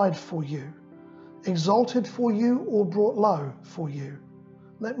laid aside for you. Exalted for you or brought low for you.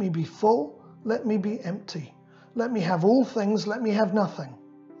 Let me be full, let me be empty. Let me have all things, let me have nothing.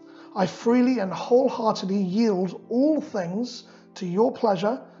 I freely and wholeheartedly yield all things to your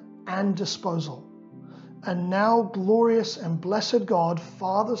pleasure and disposal. And now, glorious and blessed God,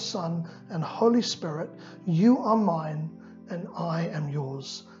 Father, Son, and Holy Spirit, you are mine and I am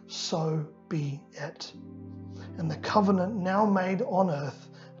yours. So be it. And the covenant now made on earth,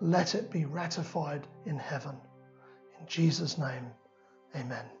 let it be ratified in heaven. In Jesus' name,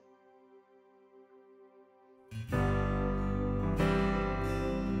 amen.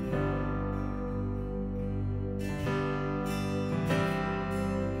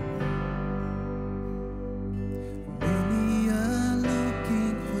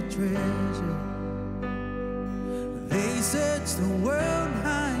 Search the world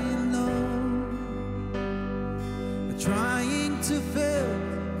high and low, trying to fill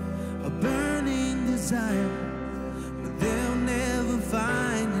a burning desire, but they'll never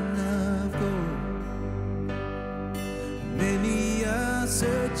find enough gold. Many are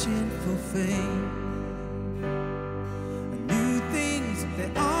searching for fame, new things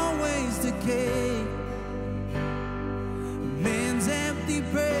that always decay. Man's empty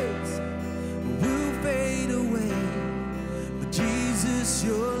praise will fade away. Jesus,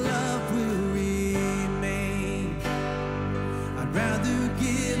 your love will remain. I'd rather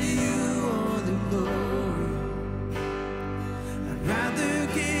give you all the glory. I'd rather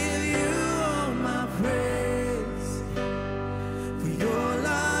give you all my praise. For your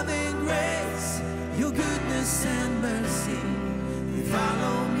love and grace, your goodness and mercy, they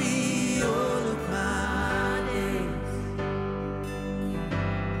follow me all of my days.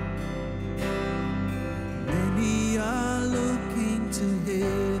 Many are looking to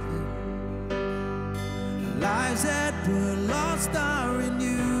heaven. Lives that were lost are in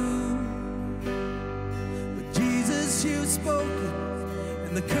you. But Jesus, you've spoken,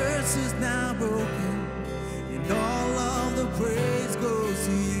 and the curse is now broken, and all of the praise goes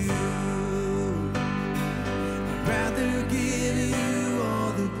to you. I'd rather give you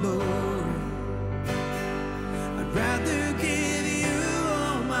all the glory. I'd rather give you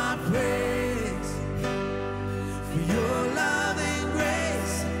all my praise. For your love and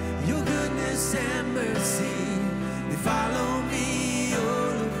grace, your goodness and mercy, they follow me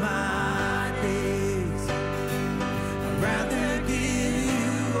all of my days. I'd rather give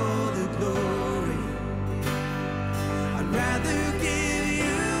you all the glory. I'd rather give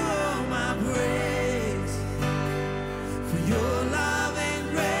you all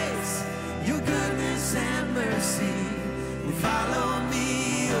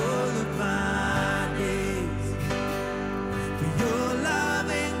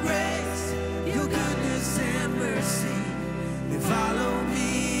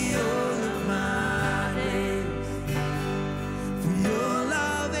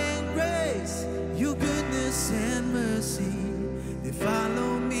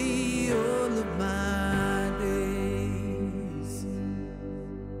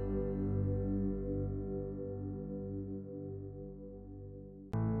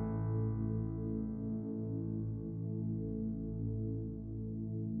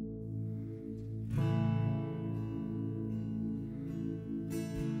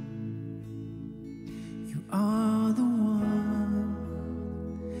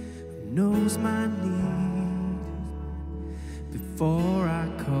knows my need before I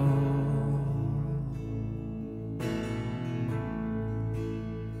call.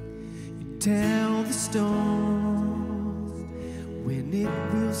 You tell the storm when it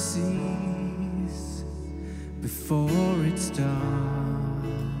will cease before it starts.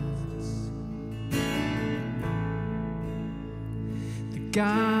 The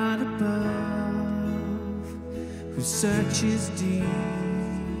God above who searches deep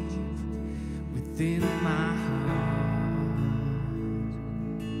within my heart,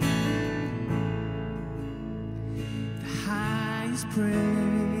 the highest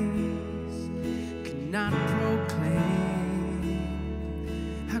praise cannot proclaim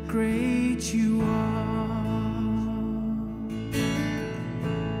how great you are.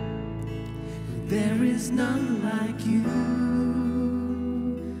 There is none like you,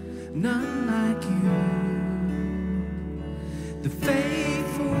 none like you, the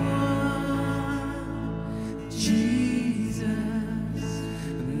faithful one, Jesus.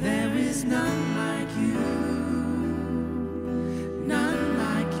 There is none like you, none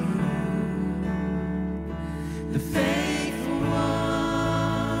like you, the faithful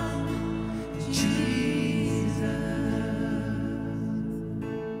one, Jesus.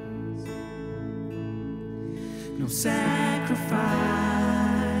 No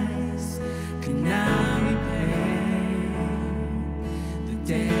sacrifice can now repay the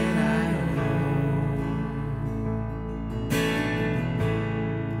debt I owe,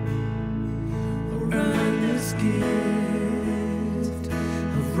 or earn this gift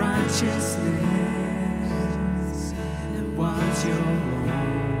of righteousness that was your own.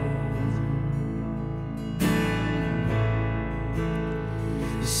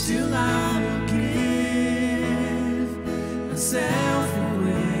 Still I will give myself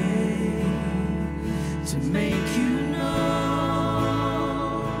away to make you know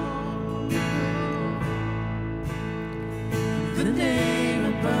the name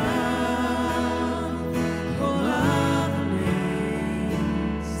above all other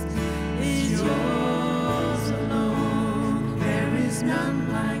names is yours alone. There is none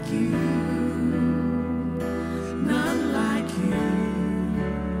like you, none like you,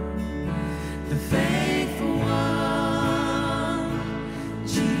 the faithful one,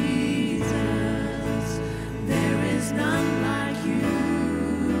 Jesus. There is none like you,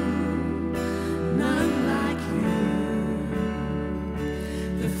 none like you,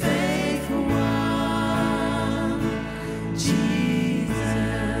 the faithful one, Jesus.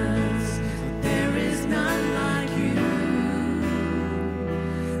 There is none like you,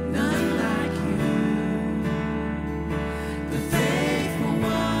 none like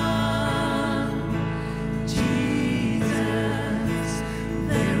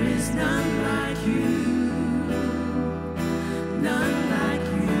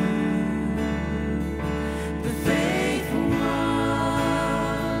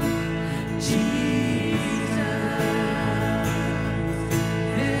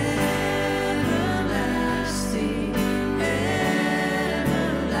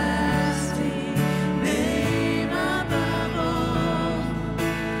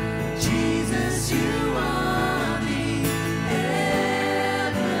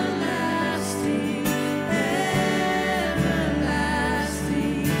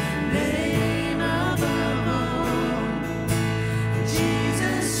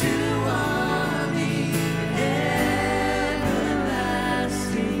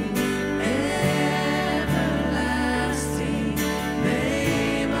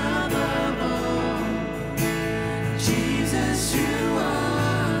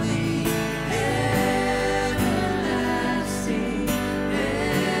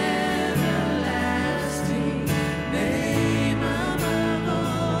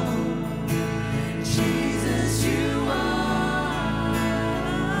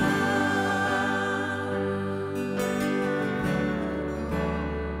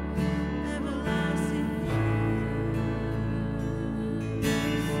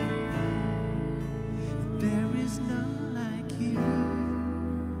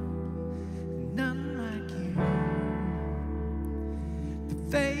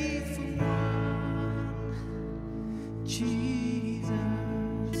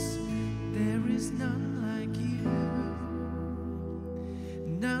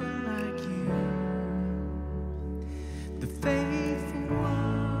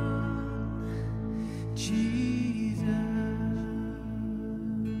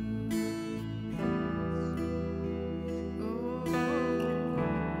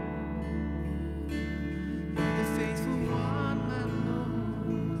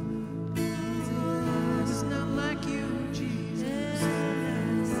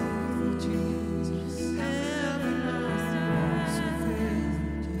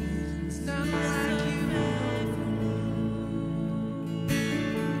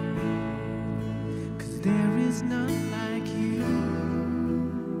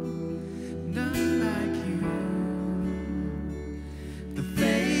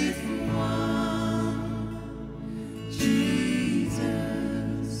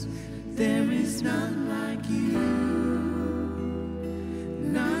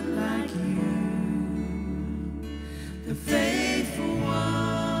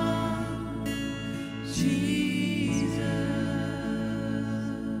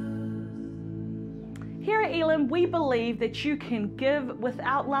at Elim, we believe that you can give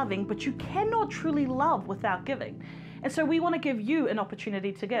without loving, but you cannot truly love without giving. And so we want to give you an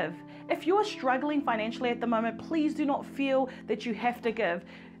opportunity to give. If you're struggling financially at the moment, please do not feel that you have to give.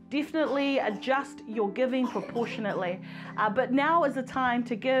 Definitely adjust your giving proportionately. But now is the time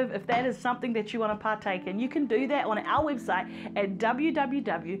to give if that is something that you want to partake in. You can do that on our website at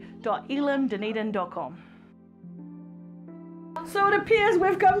www.elimdunedin.com. So it appears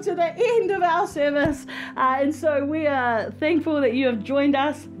we've come to the end of our service, and so we are thankful that you have joined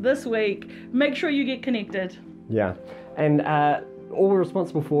us this week. Make sure you get connected. Yeah, and all we're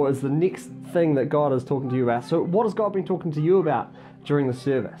responsible for is the next thing that God is talking to you about. So what has God been talking to you about during the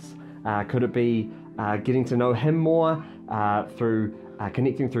service? Could it be getting to know Him more through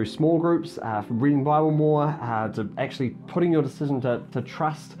connecting through small groups, reading Bible more, to actually putting your decision to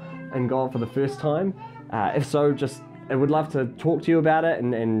trust in God for the first time? If so, I would love to talk to you about it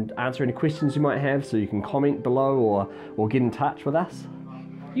and answer any questions you might have, so you can comment below or get in touch with us.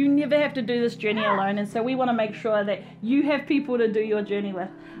 You never have to do this journey alone, and so we want to make sure that you have people to do your journey with.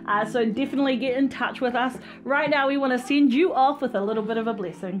 So definitely get in touch with us. Right now we want to send you off with a little bit of a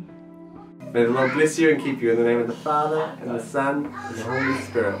blessing. May the Lord bless you and keep you in the name of the Father, and the Son, and the Holy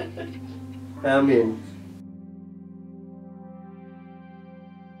Spirit. Amen.